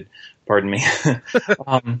convoluted. Pardon me.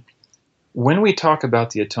 When we talk about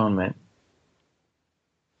the atonement,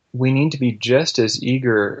 we need to be just as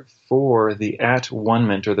eager for the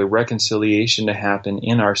at-one-ment or the reconciliation to happen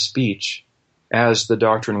in our speech as the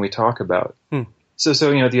doctrine we talk about. So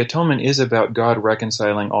the atonement is about God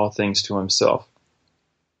reconciling all things to himself.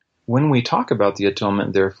 When we talk about the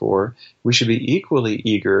atonement, therefore, we should be equally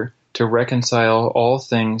eager to reconcile all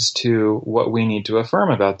things to what we need to affirm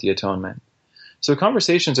about the atonement. So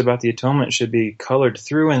conversations about the atonement should be colored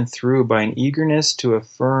through and through by an eagerness to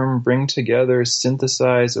affirm, bring together,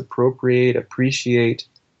 synthesize, appropriate, appreciate.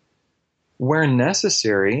 Where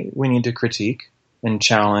necessary, we need to critique and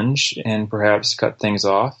challenge and perhaps cut things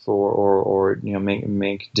off or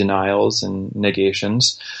make denials and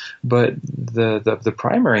negations. But the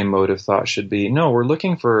primary mode of thought should be, no, we're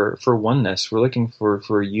looking for oneness. We're looking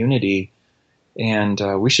for unity. And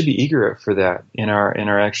we should be eager for that in our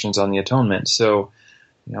interactions on the atonement. So,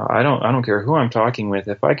 I don't care who I'm talking with.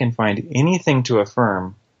 If I can find anything to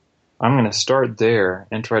affirm, I'm going to start there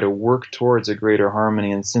and try to work towards a greater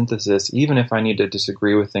harmony and synthesis, even if I need to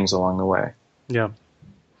disagree with things along the way. Yeah,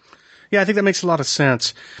 I think that makes a lot of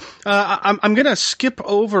sense. I'm going to skip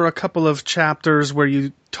over a couple of chapters where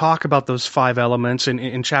you talk about those 5 elements.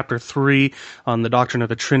 In chapter 3 on the doctrine of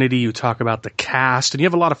the Trinity, you talk about the cast, and you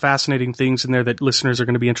have a lot of fascinating things in there that listeners are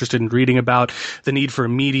going to be interested in reading about: the need for a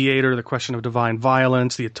mediator, the question of divine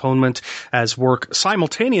violence, the atonement as work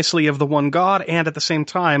simultaneously of the one God and at the same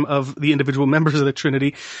time of the individual members of the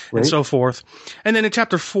Trinity, and so forth. And then in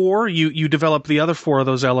chapter 4, you develop the other 4 of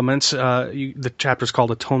those elements. The chapter's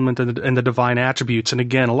called Atonement and the Divine Attributes. And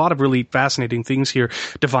again, a lot of really fascinating things here: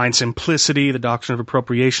 divine simplicity, the doctrine of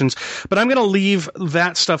appropriations. But I'm going to leave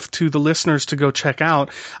that stuff to the listeners to go check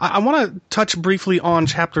out. I want to touch briefly on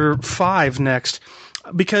chapter 5 next.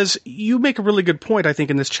 because you make a really good point, I think,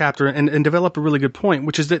 in this chapter, and develop a really good point,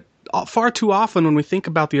 which is that far too often when we think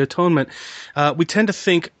about the atonement, we tend to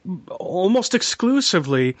think almost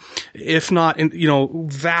exclusively, if not,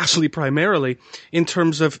 vastly primarily, in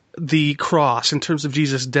terms of the cross, in terms of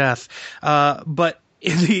Jesus' death. But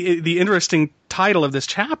the interesting title of this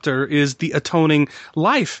chapter is The Atoning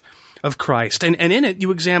Life of Christ. And in it, you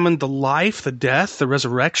examine the life, the death, the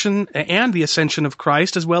resurrection, and the ascension of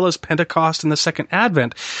Christ, as well as Pentecost and the Second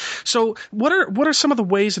Advent. So what are some of the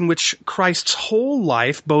ways in which Christ's whole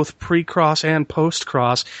life, both pre-cross and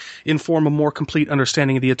post-cross, inform a more complete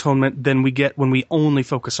understanding of the atonement than we get when we only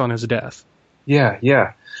focus on his death?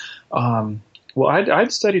 Yeah. Well,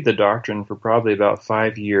 I'd studied the doctrine for probably about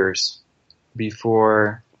 5 years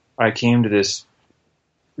before I came to this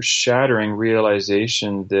shattering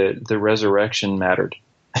realization that the resurrection mattered.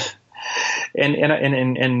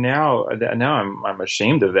 and now I'm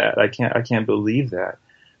ashamed of that. I can't believe that.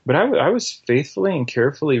 But I was faithfully and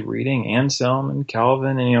carefully reading Anselm and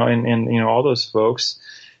Calvin and all those folks,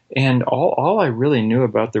 and all I really knew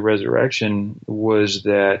about the resurrection was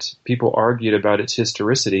that people argued about its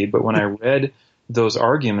historicity. But when I read those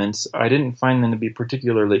arguments, I didn't find them to be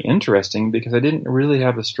particularly interesting because I didn't really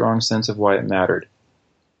have a strong sense of why it mattered.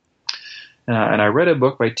 And I read a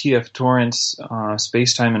book by T.F. Torrance,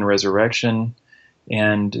 Space, Time, and Resurrection,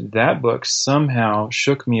 and that book somehow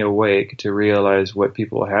shook me awake to realize what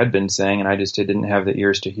people had been saying, and I just didn't have the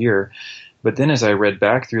ears to hear. But then as I read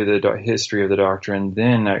back through the history of the doctrine,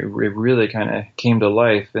 then it really kind of came to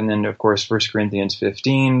life. And then, of course, 1 Corinthians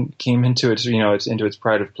 15 came into its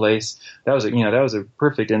pride of place. That was a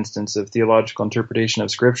perfect instance of theological interpretation of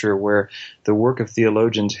Scripture, where the work of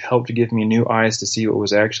theologians helped give me new eyes to see what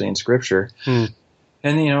was actually in Scripture.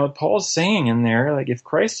 And Paul's saying in there, like, if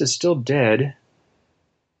Christ is still dead,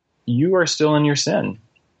 you are still in your sin,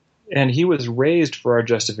 and he was raised for our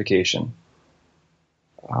justification.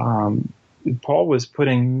 Paul was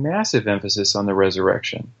putting massive emphasis on the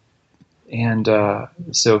resurrection. And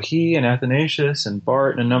so he and Athanasius and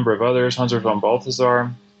Barth and a number of others, Hans von Balthasar,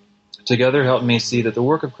 together helped me see that the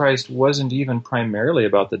work of Christ wasn't even primarily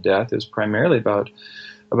about the death. It was primarily about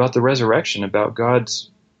the resurrection, about God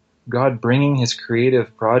bringing his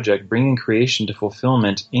creative project, bringing creation to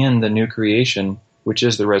fulfillment in the new creation, which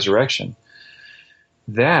is the resurrection.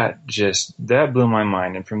 That blew my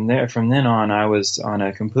mind. And from then on, I was on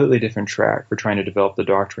a completely different track for trying to develop the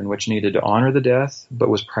doctrine, which needed to honor the death, but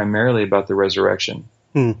was primarily about the resurrection.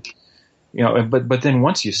 But then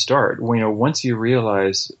once you start, once you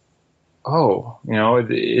realize,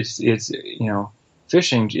 it's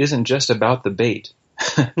fishing isn't just about the bait.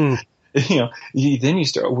 Then you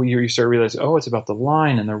start realizing, you it's about the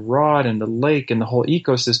line and the rod and the lake and the whole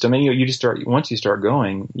ecosystem. And once you start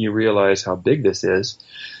going, you realize how big this is.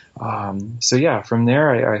 From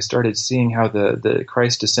there I started seeing how the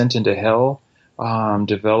Christ's descent into hell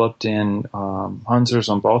developed in Hans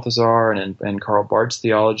von Balthasar and Karl Barth's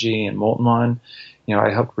theology and Moltmann. I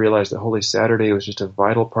helped realize that Holy Saturday was just a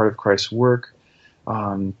vital part of Christ's work.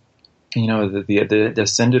 The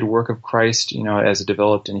ascended work of Christ, as it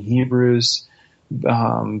developed in Hebrews.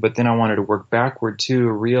 But then I wanted to work backward too,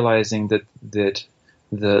 realizing that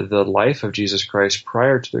the life of Jesus Christ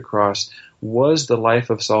prior to the cross was the life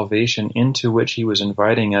of salvation into which he was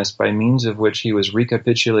inviting us, by means of which he was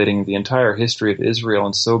recapitulating the entire history of Israel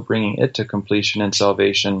and so bringing it to completion and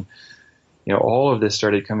salvation. All of this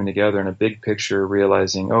started coming together in a big picture,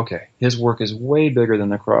 realizing, okay, his work is way bigger than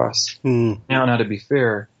the cross. Now, to be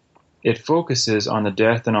fair, it focuses on the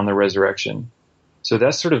death and on the resurrection. So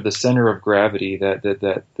that's sort of the center of gravity, that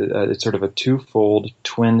it's sort of a twofold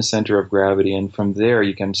twin center of gravity. And from there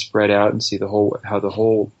you can spread out and see how the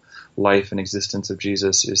whole life and existence of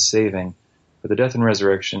Jesus is saving. But the death and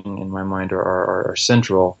resurrection, in my mind, are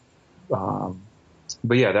central. That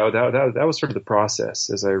was sort of the process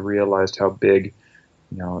as I realized how big,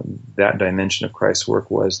 that dimension of Christ's work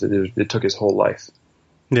was, that it took his whole life.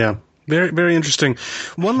 Yeah. Very, very interesting.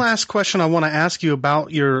 One last question I want to ask you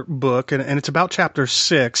about your book, and it's about chapter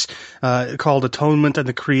 6, called Atonement and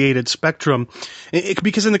the Created Spectrum.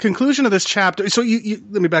 Because in the conclusion of this chapter, so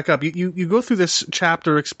let me back up. You go through this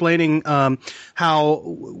chapter explaining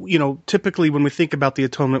how, typically when we think about the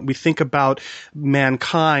atonement, we think about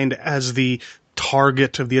mankind as the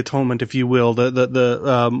target of the atonement, if you will,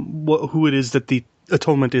 who it is that the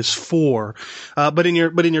atonement is for. But in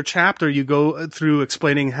your chapter, you go through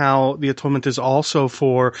explaining how the atonement is also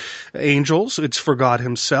for angels. It's for God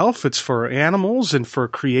himself. It's for animals and for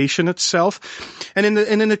creation itself. And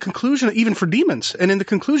in the conclusion, even for demons. And in the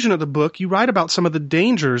conclusion of the book, you write about some of the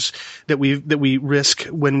dangers that we risk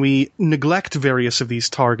when we neglect various of these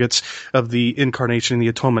targets of the incarnation and the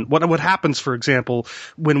atonement. What happens, for example,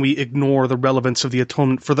 when we ignore the relevance of the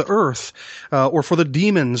atonement for the earth, or for the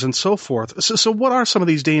demons and so forth. So what are some of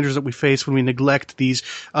these dangers that we face when we neglect these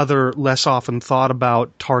other less often thought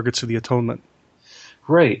about targets of the atonement?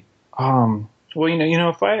 Right. Well,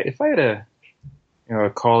 if I had a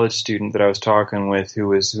college student that I was talking with who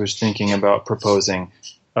was thinking about proposing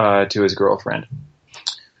to his girlfriend,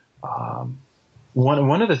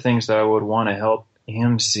 one of the things that I would want to help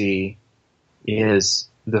him see is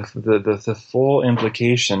the full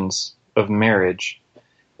implications of marriage.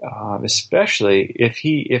 Especially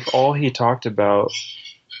if all he talked about,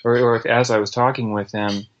 or if as I was talking with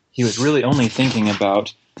him, he was really only thinking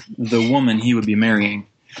about the woman he would be marrying.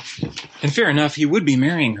 And fair enough, he would be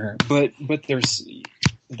marrying her, but there's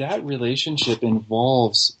that relationship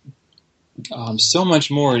involves so much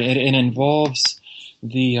more. It involves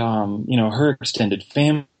the her extended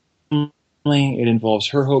family. It involves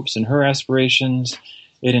her hopes and her aspirations.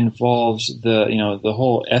 It involves the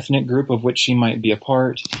whole ethnic group of which she might be a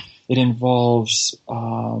part. It involves,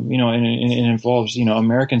 it involves,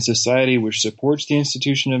 American society, which supports the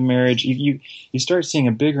institution of marriage. You start seeing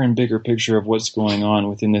a bigger and bigger picture of what's going on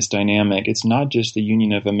within this dynamic. It's not just the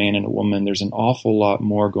union of a man and a woman. There's an awful lot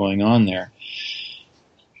more going on there.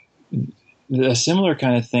 A similar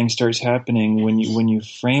kind of thing starts happening when you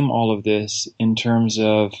frame all of this in terms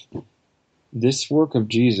of this work of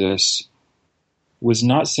Jesus was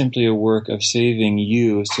not simply a work of saving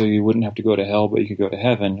you so you wouldn't have to go to hell, but you could go to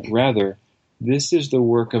heaven. Rather, this is the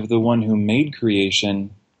work of the one who made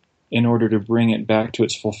creation in order to bring it back to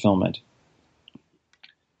its fulfillment.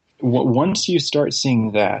 Once you start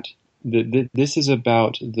seeing that this is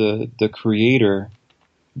about the Creator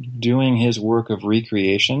doing his work of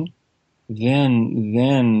recreation,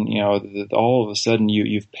 then all of a sudden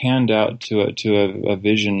you've panned out to a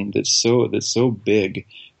vision that's so big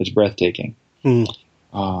it's breathtaking. There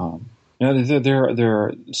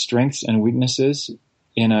are strengths and weaknesses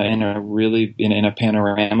in a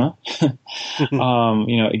panorama.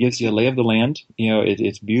 It gives you a lay of the land.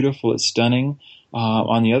 It's beautiful, it's stunning.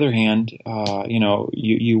 On the other hand,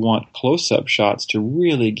 you want close-up shots to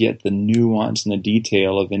really get the nuance and the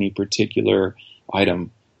detail of any particular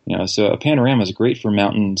item. So a panorama is great for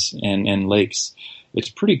mountains and lakes. It's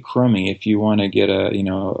pretty crummy if you want to get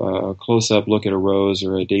a close-up look at a rose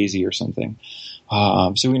or a daisy or something.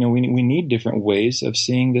 So we need different ways of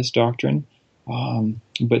seeing this doctrine,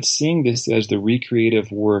 but seeing this as the recreative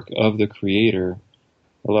work of the Creator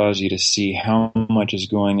allows you to see how much is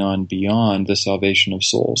going on beyond the salvation of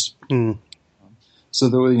souls. So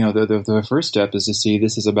the first step is to see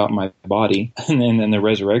this is about my body, and then the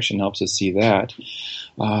resurrection helps us see that.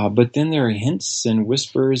 But then there are hints and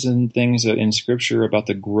whispers and things in Scripture about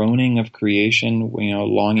the groaning of creation,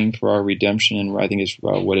 longing for our redemption. And I think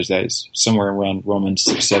it's somewhere around Romans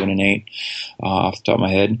 6, 7, and 8, off the top of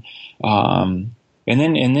my head. And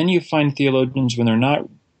then you find theologians when they're not,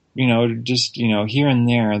 just here and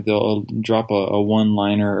there, they'll drop a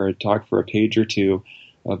one-liner or talk for a page or two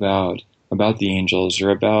about the angels or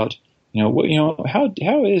about.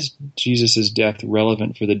 How is Jesus' death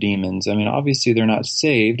relevant for the demons? I mean, obviously they're not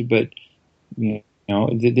saved, but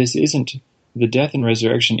this isn't, the death and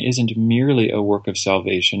resurrection isn't merely a work of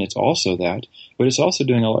salvation. It's also that, but it's also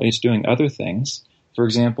doing other things. For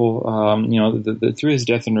example, through his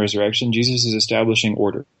death and resurrection, Jesus is establishing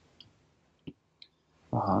order.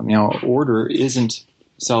 Order isn't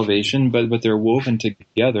salvation, but they're woven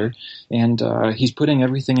together, and he's putting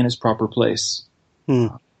everything in its proper place.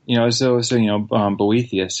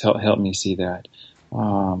 Boethius helped me see that.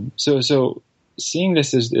 So seeing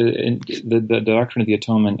this as the doctrine of the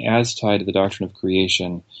atonement as tied to the doctrine of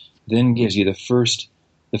creation, then gives you the first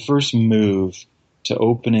move to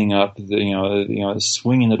opening up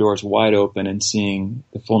swinging the doors wide open and seeing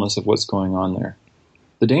the fullness of what's going on there.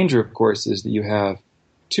 The danger, of course, is that you have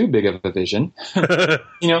too big of a vision. It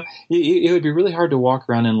would be really hard to walk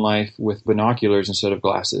around in life with binoculars instead of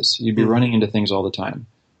glasses. You'd be running into things all the time.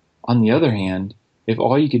 On the other hand, if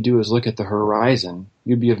all you could do is look at the horizon,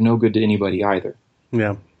 you'd be of no good to anybody either.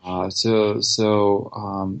 Yeah. The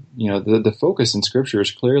focus in Scripture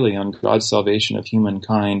is clearly on God's salvation of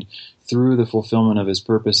humankind through the fulfillment of his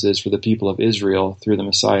purposes for the people of Israel through the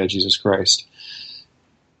Messiah, Jesus Christ.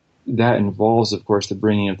 that involves, of course, the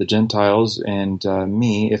bringing of the Gentiles and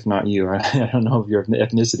me, if not you. I don't know of your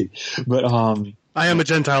ethnicity, but I am a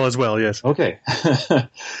Gentile as well. Yes. Okay.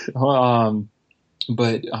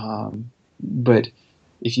 But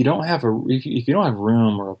if you don't have if you don't have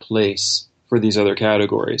room or a place for these other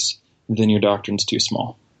categories, then your doctrine's too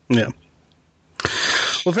small. Yeah.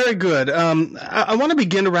 Well, very good. I want to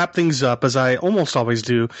begin to wrap things up, as I almost always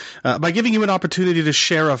do, by giving you an opportunity to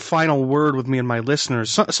share a final word with me and my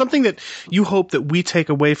listeners, something that you hope that we take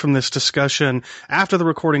away from this discussion after the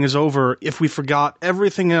recording is over, if we forgot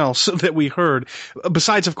everything else that we heard,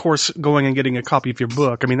 besides, of course, going and getting a copy of your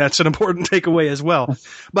book. I mean, that's an important takeaway as well.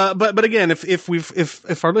 But again,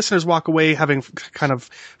 if our listeners walk away having kind of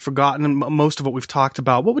forgotten most of what we've talked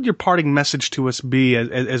about, what would your parting message to us be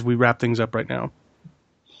as we wrap things up right now?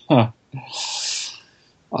 It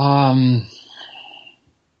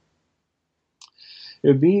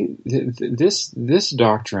would be this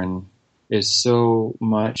doctrine is so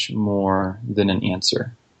much more than an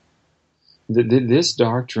answer. This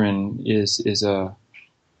doctrine is a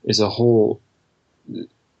whole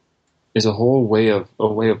way of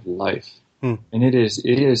life, and it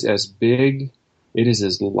is as big. It is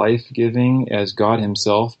as life-giving as God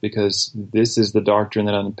himself, because this is the doctrine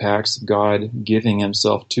that unpacks God giving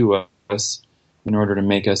himself to us in order to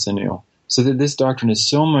make us anew. So that this doctrine is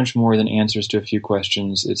so much more than answers to a few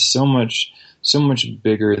questions. It's so much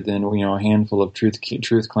bigger than, a handful of truth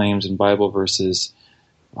claims and Bible verses.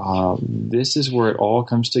 This is where it all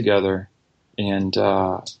comes together, and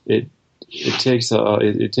it takes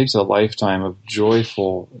a lifetime of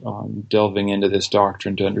joyful delving into this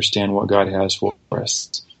doctrine to understand what God has for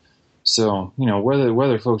us. So,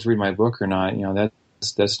 whether folks read my book or not,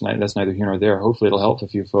 that's neither here nor there. Hopefully, it'll help a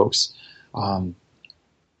few folks.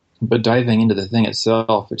 But diving into the thing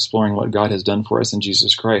itself, exploring what God has done for us in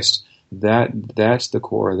Jesus Christ, that's the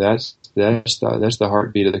core. That's the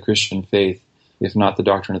heartbeat of the Christian faith. If not the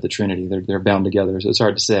doctrine of the Trinity, they're bound together. So it's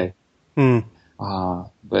hard to say.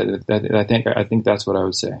 But I think that's what I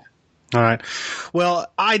would say. All right.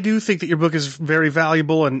 Well, I do think that your book is very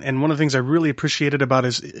valuable, and one of the things I really appreciated about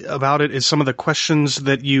it is some of the questions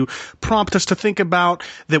that you prompt us to think about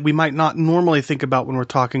that we might not normally think about when we're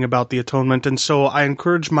talking about the atonement. And so I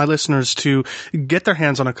encourage my listeners to get their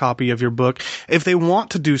hands on a copy of your book. If they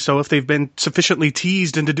want to do so, if they've been sufficiently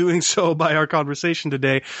teased into doing so by our conversation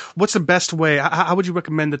today, what's the best way? How would you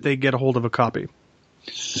recommend that they get a hold of a copy?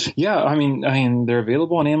 Yeah, I mean, they're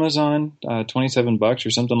available on Amazon, $27 or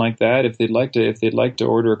something like that. If they'd like to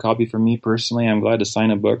order a copy from me personally, I'm glad to sign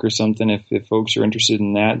a book or something. If folks are interested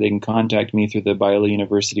in that, they can contact me through the Biola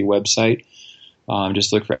University website.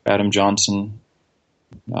 Just look for Adam Johnson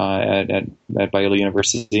at Biola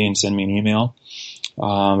University and send me an email.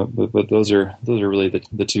 But those are really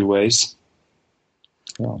the two ways.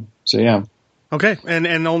 So yeah. Okay, and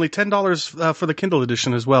only $10 for the Kindle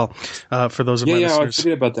edition as well, for those of my listeners. I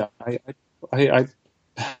forget about that.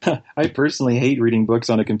 I personally hate reading books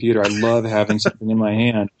on a computer. I love having something in my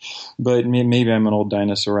hand, but maybe I'm an old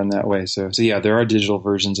dinosaur in that way. So yeah, there are digital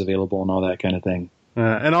versions available and all that kind of thing.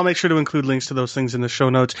 And I'll make sure to include links to those things in the show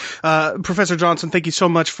notes. Professor Johnson, thank you so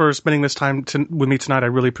much for spending this time with me tonight. I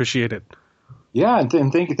really appreciate it. Yeah,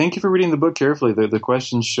 and thank you for reading the book carefully. The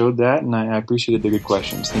questions showed that, and I appreciated the good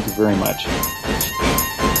questions. Thank you very much.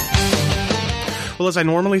 Well, as I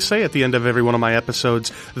normally say at the end of every one of my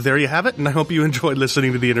episodes, there you have it, and I hope you enjoyed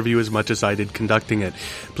listening to the interview as much as I did conducting it.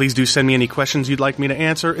 Please do send me any questions you'd like me to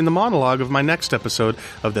answer in the monologue of my next episode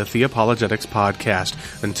of the Theapologetics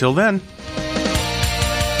Podcast. Until then...